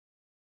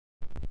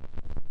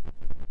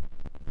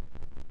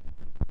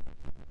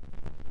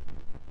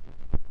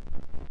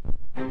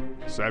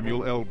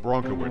Samuel L.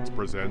 Bronkowitz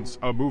presents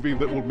a movie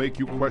that will make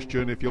you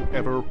question if you'll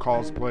ever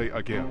cosplay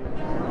again.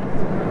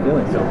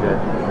 Feeling so good.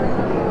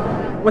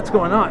 What's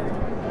going on?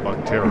 A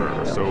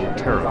terror so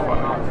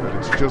terrifying that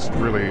it's just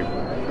really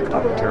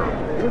terrible.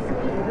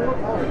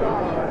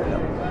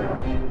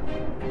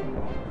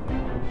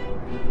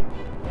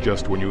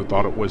 Just when you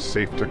thought it was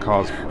safe to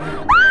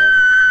cosplay.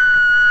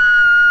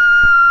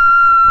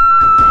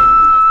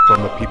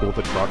 From the people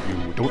that brought you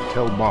Don't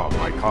Tell Mom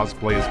My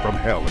Cosplay is from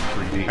Hell in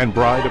 3D and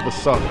Bride of the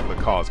Sun of the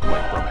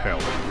Cosplay from Hell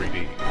in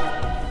 3D.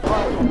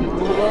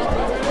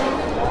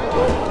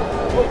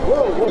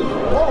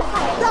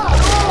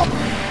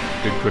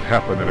 It could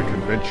happen at a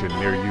convention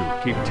near you.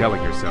 Keep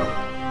telling yourself,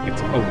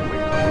 it's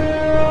only...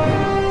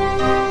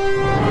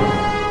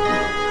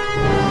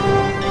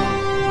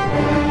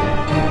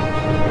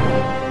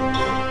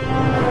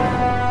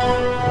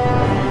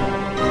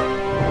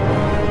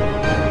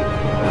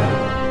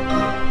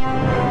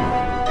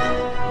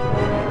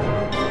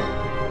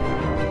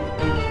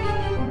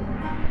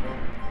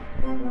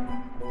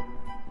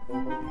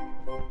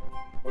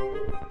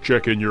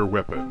 Check in your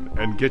weapon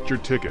and get your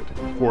ticket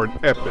for an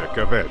epic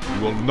event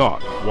you will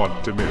not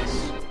want to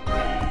miss.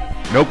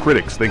 No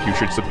critics think you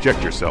should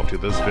subject yourself to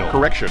this film.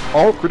 Correction,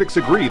 all critics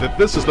agree that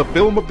this is the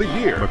film of the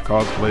year. The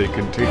cosplay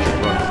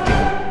contagion runs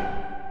deep.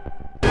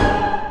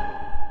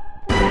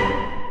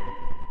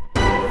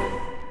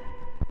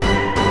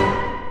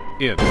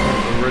 In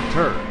the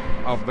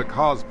return of the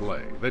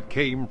cosplay that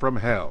came from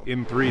hell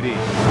in 3D.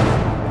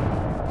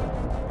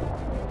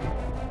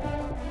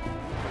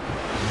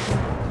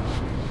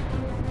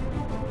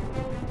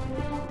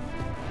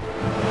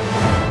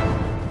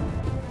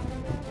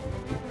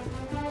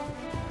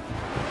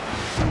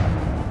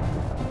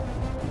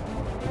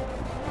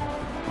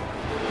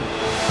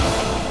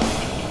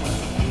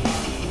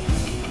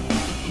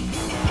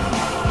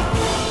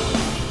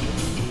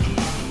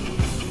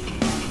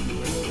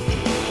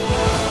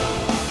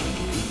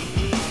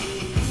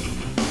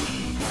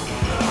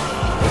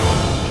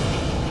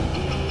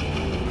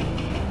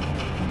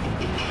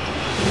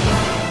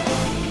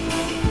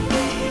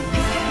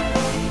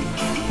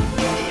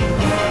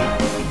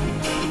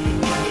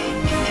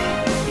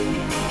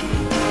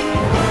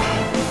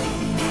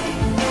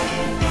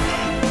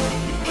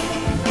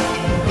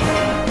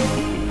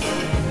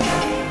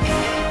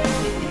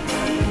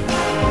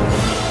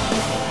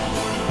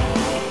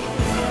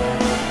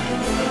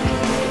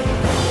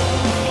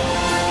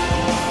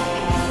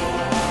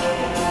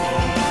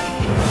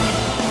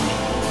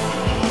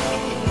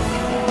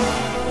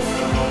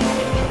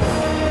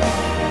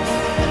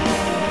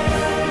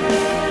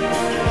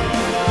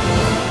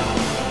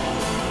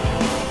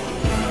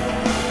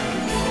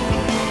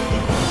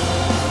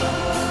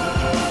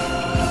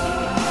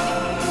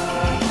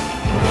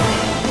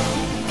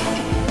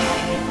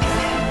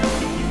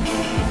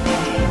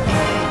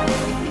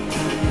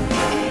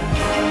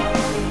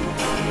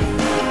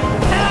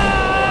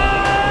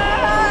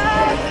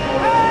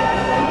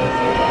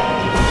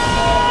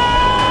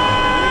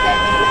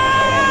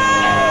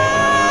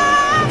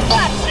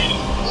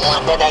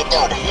 What did I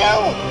do to you?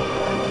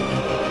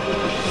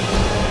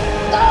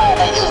 Oh,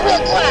 they use real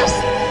glass!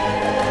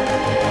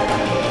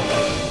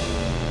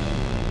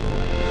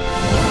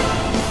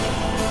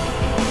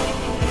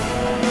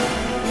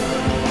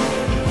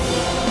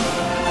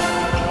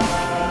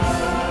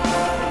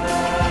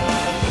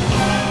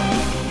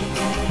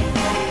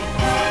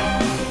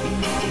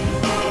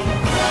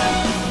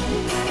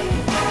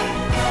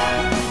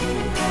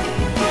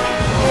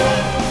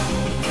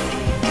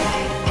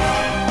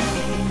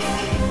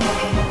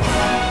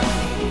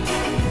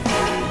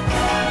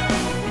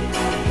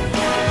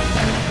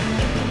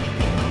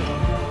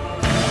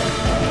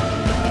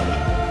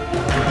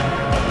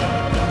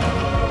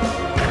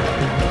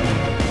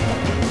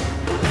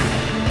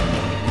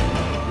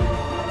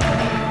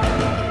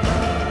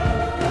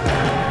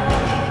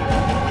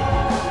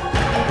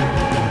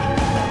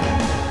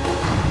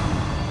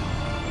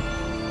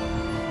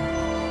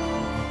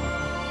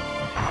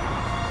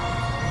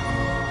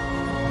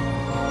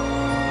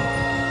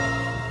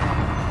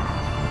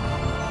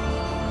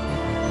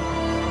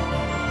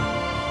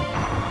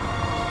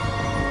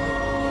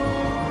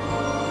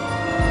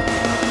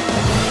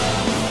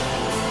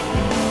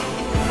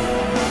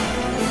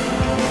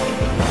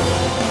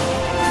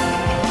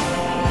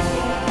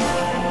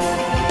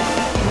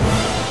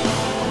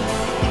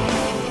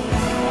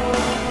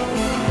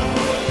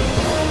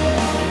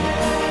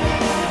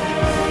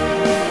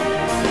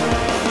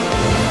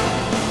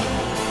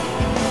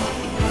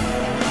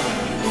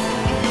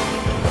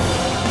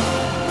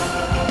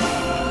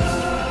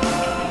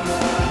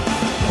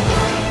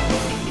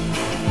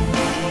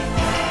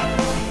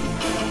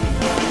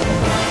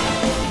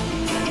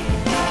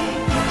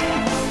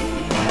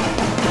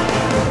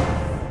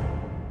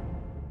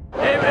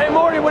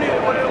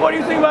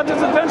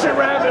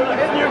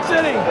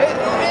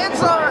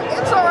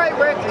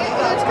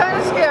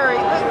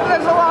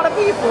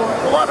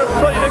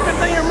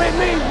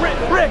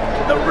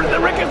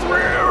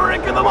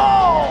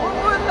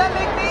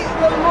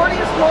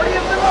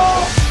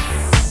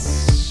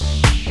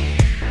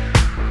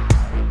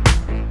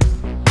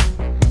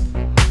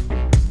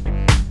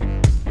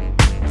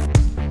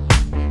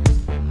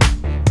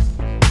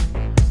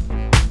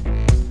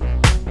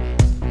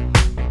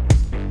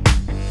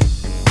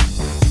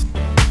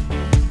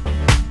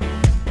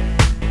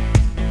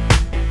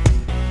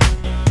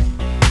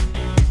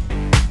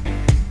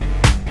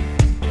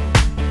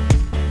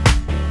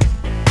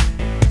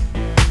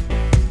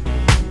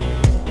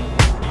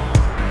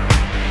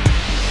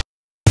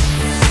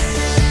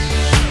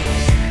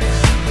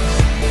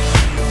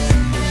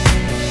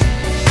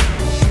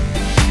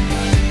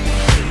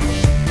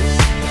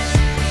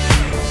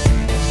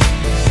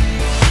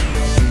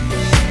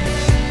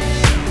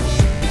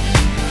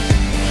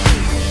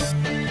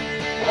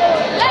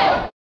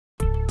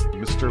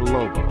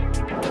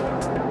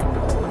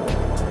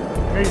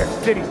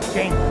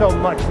 so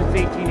much since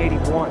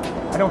 1881.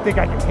 I don't think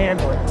I can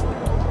handle it.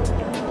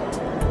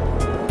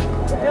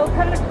 What the hell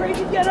kind of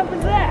crazy getup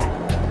is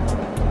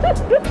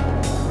that?